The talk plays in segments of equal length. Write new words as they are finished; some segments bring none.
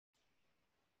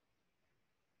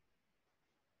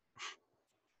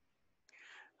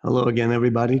Hello again,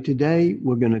 everybody. Today,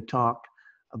 we're going to talk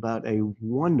about a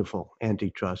wonderful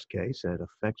antitrust case that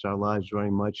affects our lives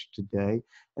very much today,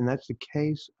 and that's the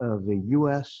case of the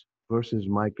U.S. versus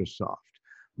Microsoft,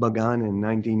 begun in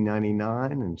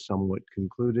 1999 and somewhat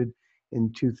concluded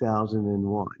in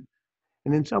 2001.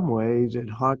 And in some ways,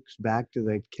 it harks back to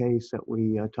the case that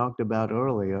we talked about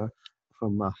earlier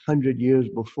from 100 years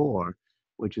before,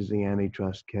 which is the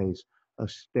antitrust case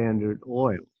of Standard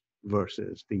Oil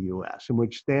versus the US, in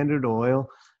which Standard Oil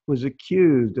was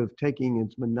accused of taking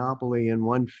its monopoly in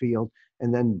one field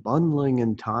and then bundling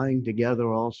and tying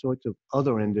together all sorts of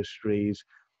other industries,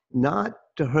 not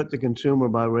to hurt the consumer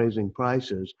by raising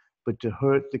prices, but to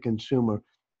hurt the consumer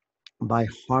by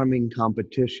harming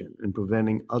competition and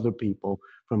preventing other people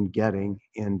from getting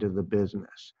into the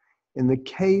business. In the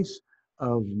case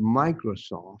of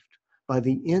Microsoft, by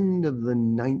the end of the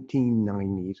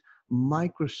 1990s,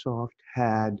 Microsoft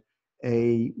had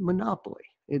a monopoly.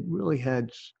 It really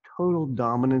had total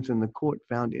dominance, and the court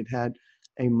found it had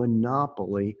a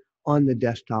monopoly on the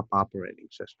desktop operating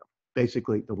system,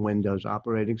 basically the Windows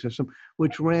operating system,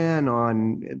 which ran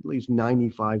on at least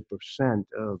 95%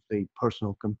 of the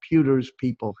personal computers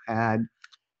people had.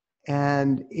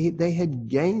 And they had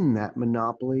gained that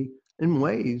monopoly in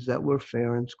ways that were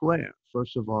fair and square.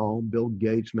 First of all, Bill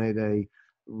Gates made a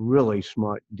really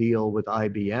smart deal with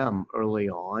IBM early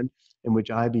on, in which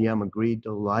IBM agreed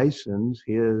to license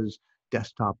his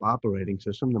desktop operating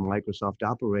system, the Microsoft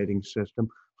operating system,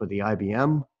 for the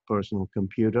IBM personal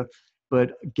computer,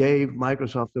 but gave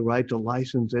Microsoft the right to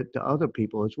license it to other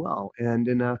people as well. And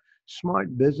in a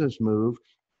smart business move,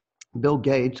 Bill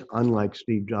Gates, unlike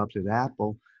Steve Jobs at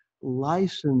Apple,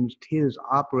 licensed his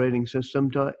operating system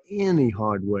to any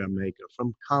hardware maker,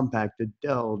 from Compaq to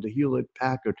Dell to Hewlett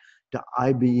Packard to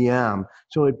IBM.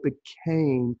 So it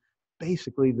became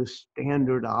basically the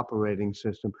standard operating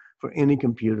system for any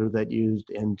computer that used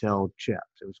Intel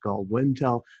chips. It was called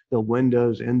Wintel, the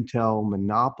Windows Intel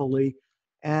monopoly,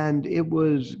 and it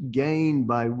was gained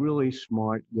by really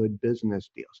smart, good business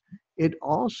deals. It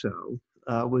also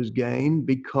was gained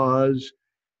because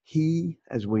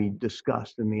as we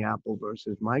discussed in the Apple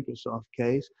versus Microsoft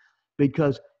case,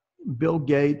 because Bill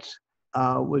Gates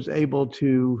was able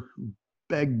to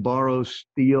beg, borrow,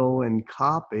 steal, and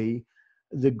copy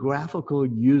the graphical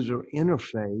user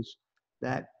interface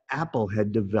that Apple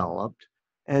had developed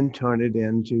and turn it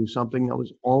into something that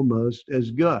was almost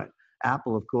as good.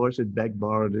 Apple, of course, had begged,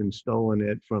 borrowed, and stolen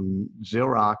it from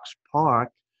Xerox PARC,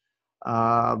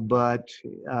 but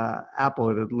Apple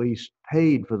had at least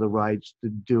paid for the rights to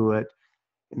do it.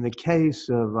 In the case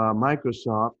of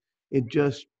Microsoft, it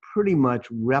just pretty much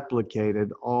replicated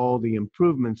all the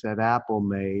improvements that Apple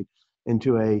made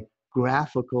into a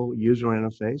graphical user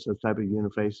interface, those type of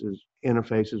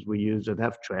interfaces we use that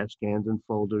have trash cans and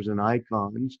folders and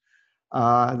icons,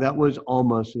 that was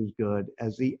almost as good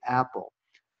as the Apple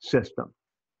system.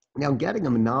 Now, getting a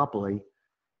monopoly,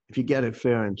 if you get it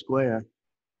fair and square,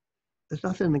 there's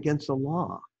nothing against the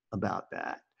law about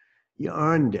that. You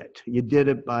earned it. You did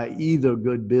it by either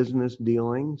good business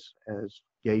dealings, as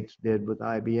Gates did with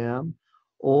IBM,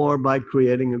 or by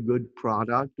creating a good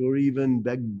product, or even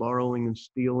borrowing, and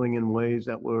stealing in ways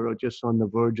that were just on the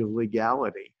verge of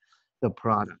legality, the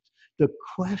product. The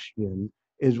question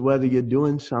is whether you're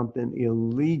doing something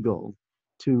illegal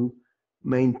to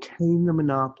maintain the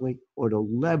monopoly or to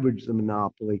leverage the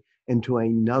monopoly into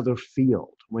another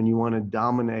field. When you want to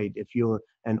dominate, if you're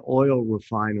an oil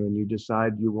refiner and you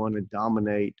decide you want to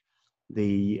dominate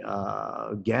the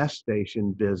gas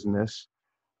station business,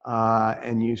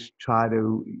 and you try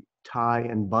to tie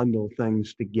and bundle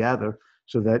things together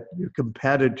so that your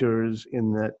competitors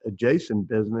in that adjacent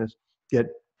business get,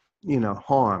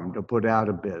 harmed or put out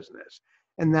of business.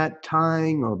 And that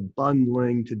tying or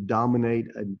bundling to dominate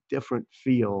a different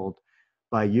field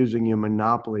by using your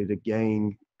monopoly to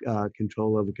gain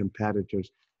control over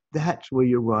competitors, that's where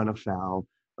you run afoul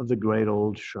of the great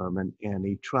old Sherman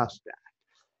Antitrust Act.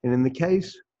 And in the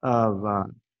case of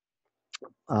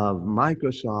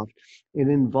Microsoft, it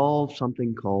involved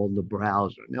something called the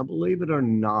browser. Now, believe it or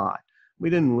not, we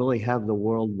didn't really have the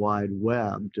World Wide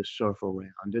Web to surf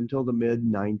around until the mid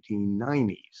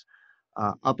 1990s.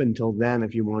 Up until then,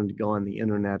 if you wanted to go on the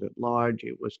internet at large,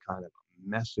 it was kind of a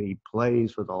messy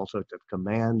place with all sorts of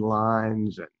command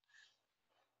lines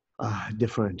and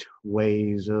different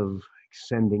ways of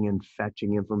sending and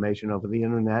fetching information over the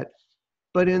internet.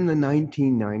 But in the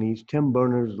 1990s, Tim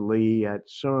Berners-Lee at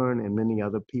CERN and many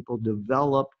other people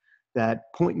developed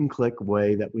that point and click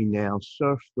way that we now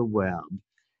surf the web.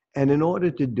 And in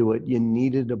order to do it, you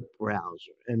needed a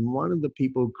browser. And one of the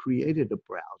people who created a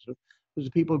browser was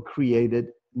the people who created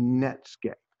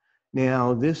Netscape.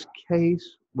 Now, this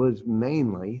case was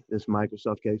mainly, this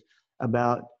Microsoft case,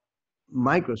 about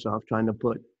Microsoft trying to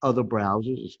put other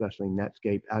browsers, especially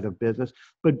Netscape, out of business.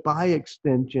 But by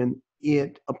extension,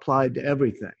 it applied to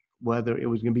everything, whether it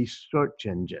was going to be search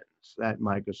engines that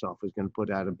Microsoft was going to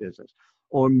put out of business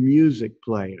or music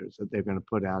players that they're going to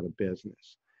put out of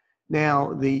business.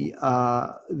 Now, the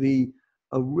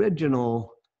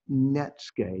original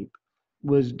Netscape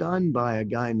was done by a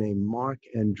guy named Mark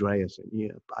Andreessen.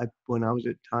 Yeah, when I was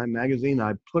at Time Magazine,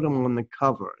 I put him on the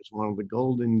cover as one of the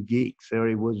golden geeks. There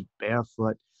he was,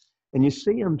 barefoot, and you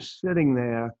see him sitting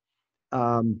there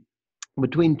um,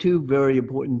 between two very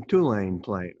important Tulane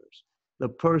players. The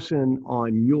person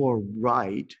on your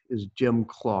right is Jim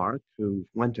Clark, who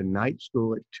went to night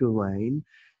school at Tulane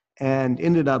and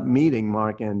ended up meeting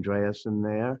Mark Andreessen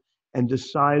there and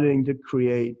deciding to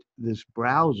create this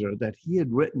browser that he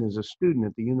had written as a student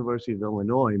at the University of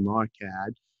Illinois, Mark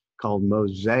had, called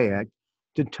Mosaic,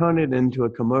 to turn it into a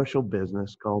commercial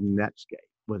business called Netscape,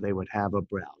 where they would have a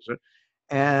browser.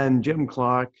 And Jim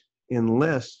Clark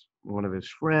enlists one of his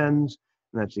friends,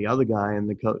 and that's the other guy in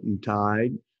the coat and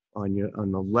tie on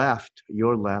the left,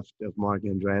 your left of Mark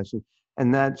Andreessen,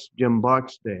 and that's Jim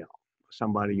Barksdale,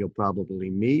 somebody you'll probably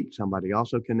meet, somebody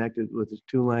also connected with his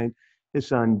Tulane. His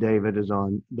son David is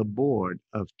on the board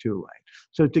of Tulane.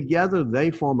 So together they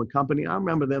form a company. I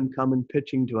remember them coming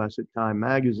pitching to us at Time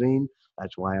Magazine.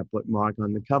 That's why I put Mark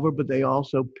on the cover, but they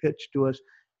also pitched to us,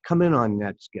 come in on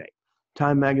Netscape.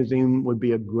 Time Magazine would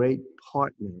be a great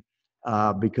partner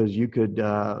because you could,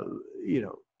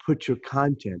 put your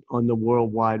content on the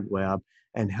World Wide Web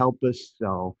and help us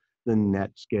sell the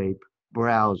Netscape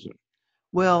browser.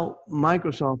 Well,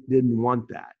 Microsoft didn't want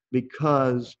that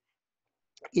because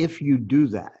if you do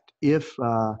that, if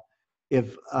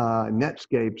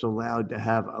Netscape's allowed to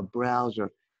have a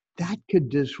browser, that could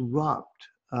disrupt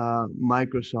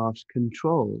Microsoft's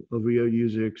control over your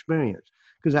user experience.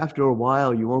 Because after a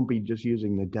while, you won't be just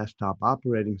using the desktop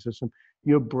operating system.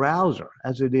 Your browser,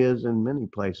 as it is in many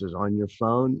places on your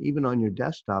phone, even on your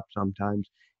desktop sometimes,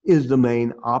 is the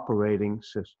main operating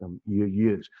system you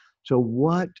use. So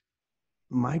what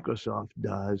Microsoft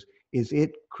does is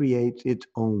it creates its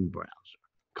own browser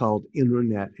called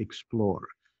Internet Explorer.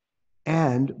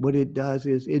 And what it does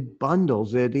is it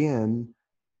bundles it in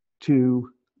to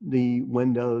the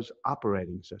Windows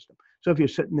operating system. So if you're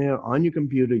sitting there on your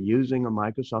computer using a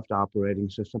Microsoft operating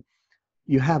system,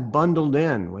 you have bundled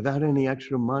in without any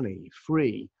extra money,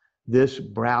 free, this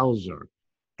browser.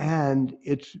 And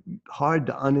it's hard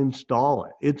to uninstall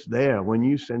it. It's there when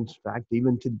you, in fact,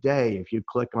 even today, if you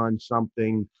click on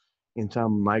something in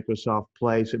some Microsoft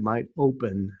place, it might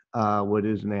open what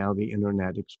is now the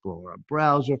Internet Explorer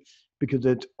browser because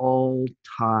it's all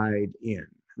tied in.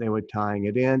 They were tying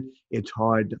it in. It's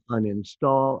hard to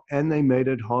uninstall, and they made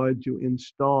it hard to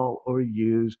install or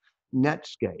use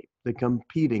Netscape, the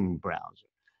competing browser.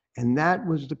 And that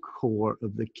was the core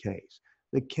of the case.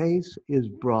 The case is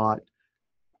brought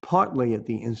partly at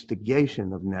the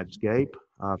instigation of Netscape.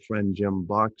 Our friend Jim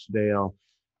Barksdale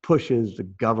pushes the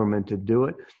government to do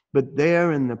it. But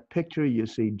there in the picture, you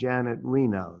see Janet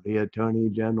Reno, the Attorney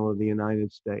General of the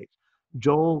United States,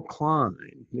 Joel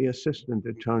Klein, the Assistant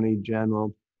Attorney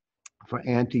General for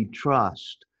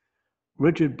Antitrust,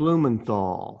 Richard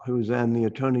Blumenthal, who's then the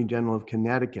Attorney General of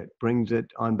Connecticut, brings it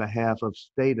on behalf of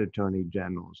state attorney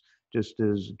generals, just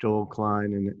as Joel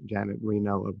Klein and Janet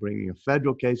Reno are bringing a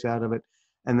federal case out of it.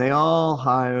 And they all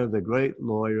hire the great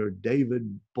lawyer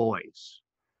David Boyce,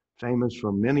 famous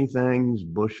for many things,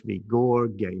 Bush v. Gore,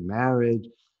 gay marriage,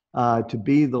 to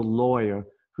be the lawyer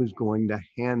who's going to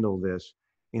handle this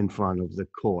in front of the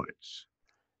courts.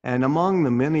 And among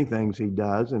the many things he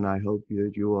does, and I hope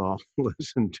that you all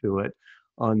listen to it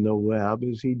on the web,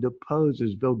 is he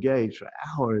deposes Bill Gates for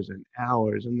hours and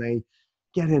hours, and they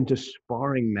get into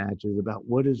sparring matches about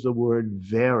what does the word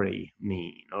very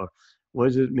mean, or what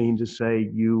does it mean to say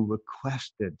you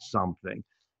requested something.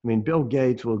 I mean, Bill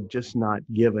Gates will just not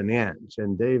give an inch,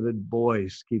 and David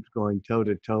Boyce keeps going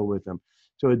toe-to-toe with him.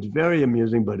 So it's very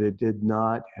amusing, but it did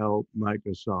not help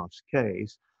Microsoft's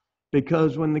case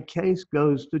because when the case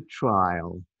goes to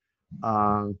trial,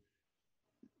 uh,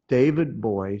 David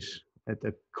Boyce at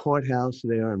the courthouse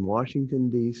there in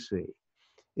Washington, D.C.,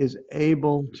 is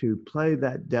able to play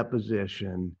that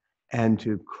deposition and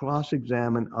to cross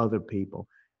examine other people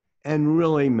and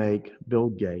really make Bill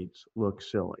Gates look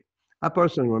silly. I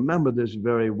personally remember this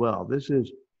very well. This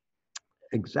is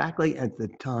exactly at the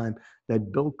time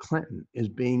that Bill Clinton is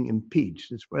being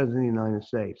impeached as president of the United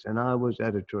States. And I was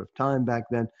editor of Time back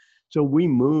then. So we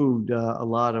moved a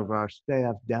lot of our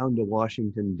staff down to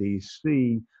Washington,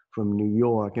 D.C. from New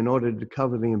York in order to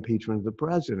cover the impeachment of the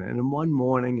president. And one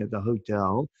morning at the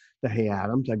hotel, the Hay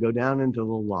Adams, I go down into the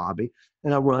lobby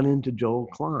and I run into Joel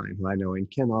Klein, who I know, and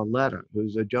Ken Arletta,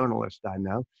 who's a journalist I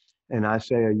know. And I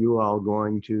say, are you all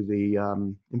going to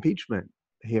the impeachment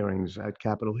hearings at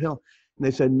Capitol Hill? And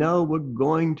they said, no, we're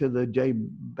going to the J.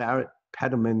 Barrett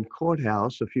Petterman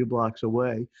Courthouse a few blocks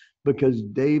away because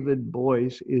David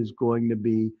Boyce is going to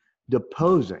be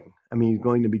deposing. I mean, he's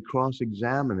going to be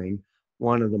cross-examining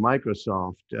one of the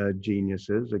Microsoft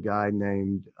geniuses, a guy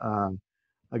named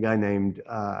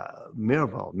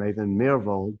Myhrvold, Nathan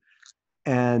Myhrvold,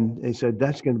 and they said,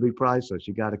 that's going to be priceless.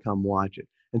 You got to come watch it.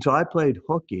 And so I played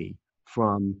hooky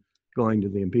from going to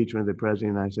the impeachment of the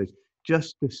president of the United States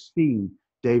just to see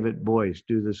David Boyce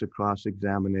do this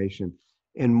cross-examination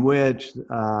in which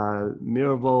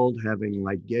Myhrvold, having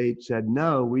like Gates, said,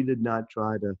 no, we did not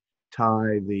try to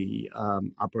tie the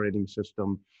operating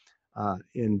system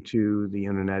into the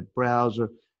internet browser.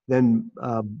 Then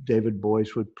David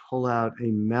Boyce would pull out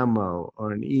a memo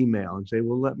or an email and say,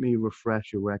 well, let me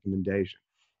refresh your recommendation.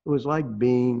 It was like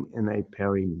being in a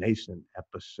Perry Mason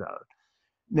episode.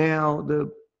 Now,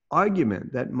 the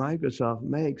argument that Microsoft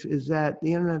makes is that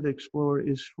the Internet Explorer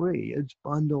is free. It's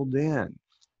bundled in.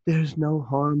 There's no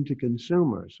harm to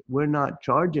consumers. We're not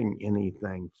charging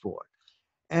anything for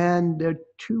it. And there are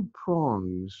two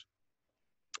prongs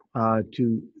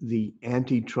to the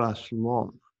antitrust law.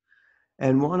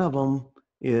 And one of them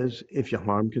is if you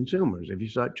harm consumers, if you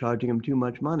start charging them too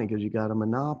much money because you got a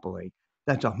monopoly,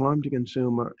 that's a harm to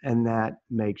consumer and that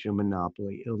makes your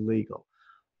monopoly illegal.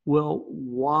 Well,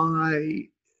 why,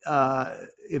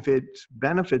 if it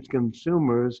benefits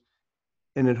consumers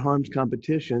and it harms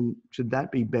competition, should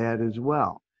that be bad as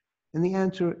well? And the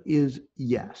answer is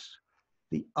yes.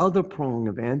 The other prong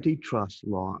of antitrust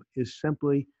law is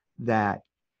simply that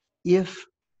if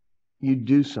you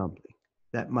do something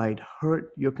that might hurt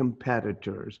your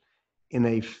competitors in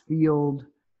a field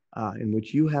in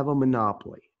which you have a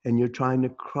monopoly and you're trying to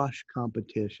crush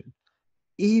competition,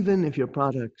 even if your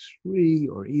product's free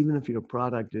or even if your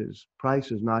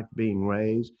price is not being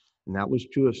raised, and that was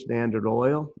true of Standard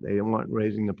Oil, they weren't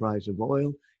raising the price of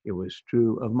oil. It was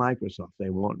true of Microsoft. They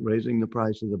weren't raising the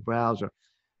price of the browser.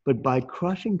 But by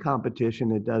crushing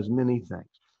competition, it does many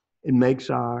things. It makes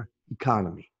our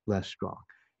economy less strong.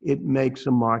 It makes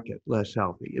the market less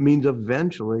healthy. It means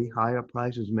eventually higher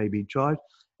prices may be charged.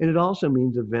 And it also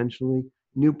means eventually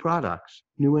new products,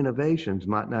 new innovations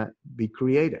might not be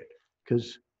created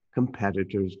because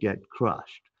competitors get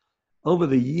crushed. Over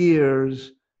the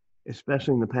years,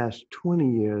 especially in the past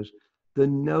 20 years, the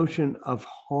notion of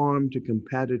harm to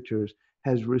competitors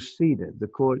has receded. The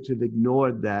courts have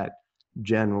ignored that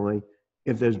generally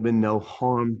if there's been no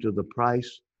harm to the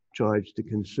price charged to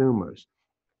consumers.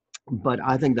 But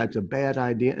I think that's a bad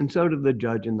idea, and so did the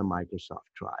judge in the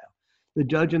Microsoft trial. The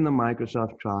judge in the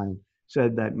Microsoft trial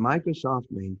said that Microsoft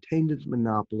maintained its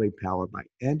monopoly power by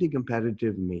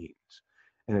anti-competitive means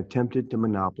and attempted to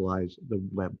monopolize the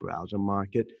web browser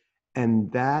market,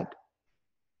 and that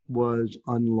was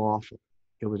unlawful.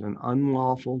 It was an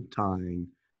unlawful tying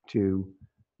to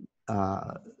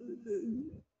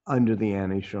under the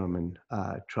Anti-Sherman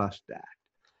Trust Act.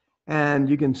 And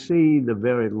you can see the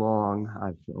very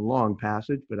long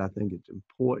passage, but I think it's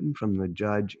important from the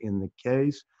judge in the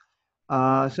case,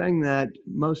 saying that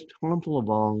most harmful of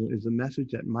all is the message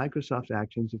that Microsoft's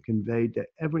actions have conveyed to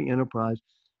every enterprise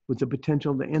with the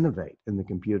potential to innovate in the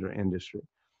computer industry.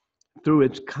 Through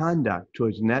its conduct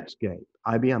towards Netscape,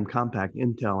 IBM, Compaq,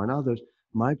 Intel, and others,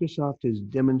 Microsoft has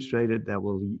demonstrated that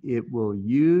it will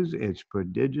use its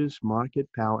prodigious market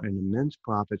power and immense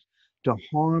profits to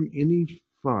harm any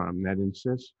firm that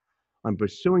insists on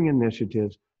pursuing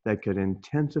initiatives that could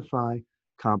intensify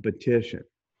competition.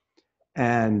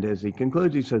 And as he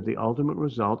concludes, he says the ultimate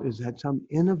result is that some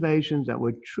innovations that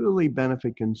would truly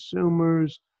benefit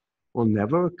consumers will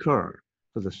never occur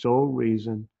for the sole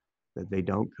reason that they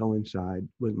don't coincide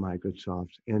with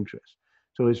Microsoft's interests.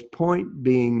 So his point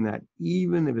being that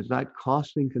even if it's not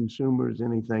costing consumers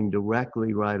anything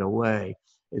directly right away,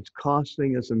 it's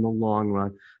costing us in the long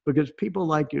run because people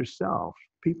like yourself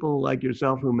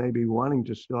who may be wanting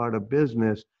to start a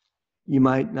business, you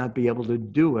might not be able to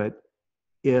do it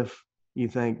if you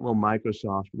think, well,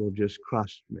 Microsoft will just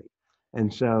crush me.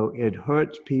 And so it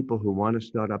hurts people who want to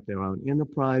start up their own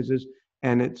enterprises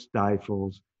and it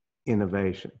stifles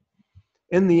innovation.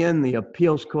 In the end, the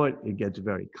appeals court, it gets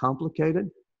very complicated.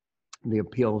 The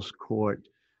appeals court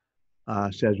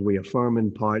says we affirm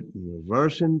in part and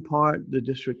reverse in part the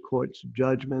district court's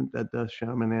judgment that the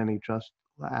Sherman Antitrust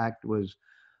Act was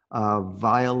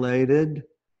violated.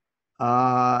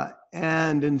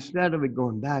 And instead of it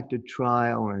going back to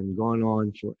trial and going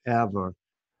on forever,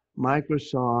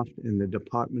 Microsoft and the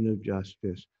Department of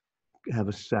Justice have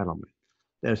a settlement.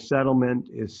 Their settlement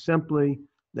is simply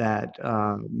that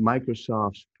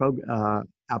Microsoft's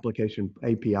application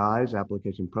APIs,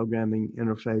 application programming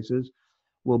interfaces,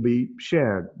 will be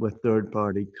shared with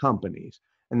third-party companies.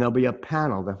 And there'll be a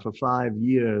panel that for 5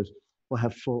 years will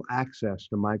have full access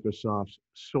to Microsoft's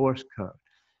source code.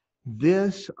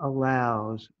 This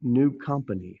allows new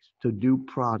companies to do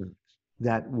products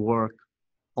that work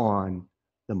on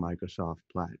the Microsoft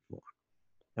platform.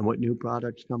 And what new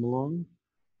products come along?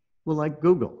 Well, like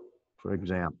Google, for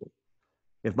example.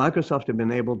 If Microsoft had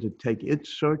been able to take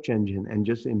its search engine and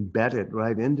just embed it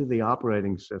right into the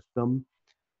operating system,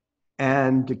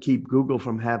 and to keep Google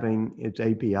from having its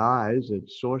APIs,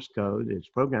 its source code, its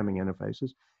programming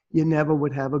interfaces, you never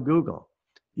would have a Google.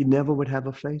 You never would have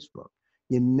a Facebook.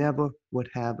 You never would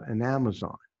have an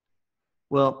Amazon.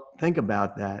 Well, think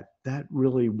about that. That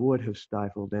really would have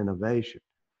stifled innovation.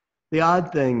 The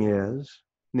odd thing is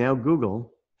now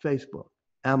Google, Facebook,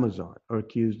 Amazon are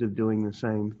accused of doing the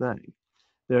same thing.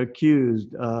 They're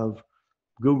accused of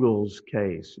Google's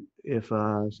case. If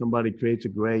somebody creates a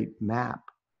great map,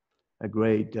 a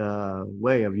great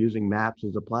way of using maps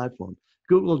as a platform,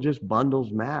 Google just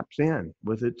bundles maps in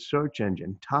with its search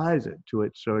engine, ties it to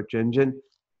its search engine,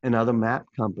 and other map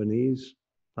companies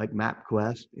like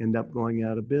MapQuest end up going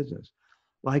out of business.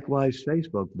 Likewise,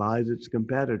 Facebook buys its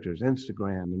competitors,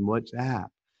 Instagram and WhatsApp.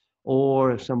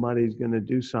 Or if somebody's going to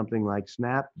do something like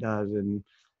Snap does and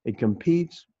it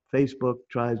competes, Facebook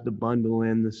tries to bundle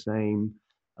in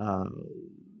uh,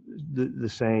 the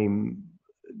same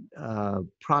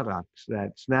products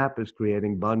that Snap is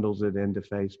creating, bundles it into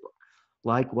Facebook.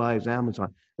 Likewise,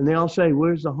 Amazon. And they all say,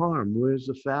 where's the harm? Where's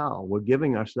the foul? We're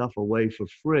giving our stuff away for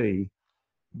free,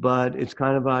 but it's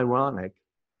kind of ironic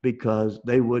because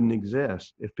they wouldn't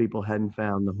exist if people hadn't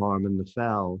found the harm and the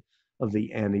foul of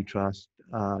the antitrust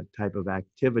type of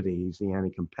activities, the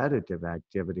anti-competitive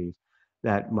activities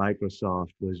that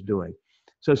Microsoft was doing.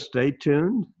 So stay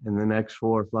tuned. In the next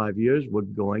 4 or 5 years, we're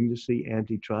going to see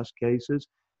antitrust cases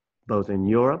both in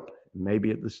Europe,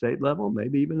 maybe at the state level,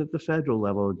 maybe even at the federal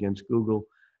level against Google,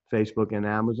 Facebook, and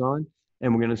Amazon.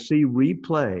 And we're going to see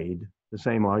replayed the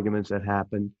same arguments that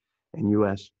happened in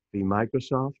US v.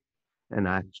 Microsoft. And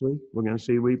actually, we're going to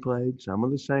see replayed some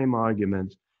of the same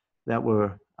arguments that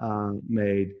were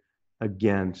made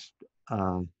against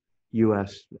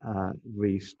US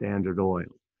v. Standard Oil.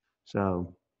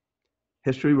 So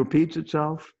history repeats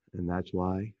itself, and that's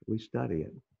why we study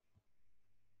it.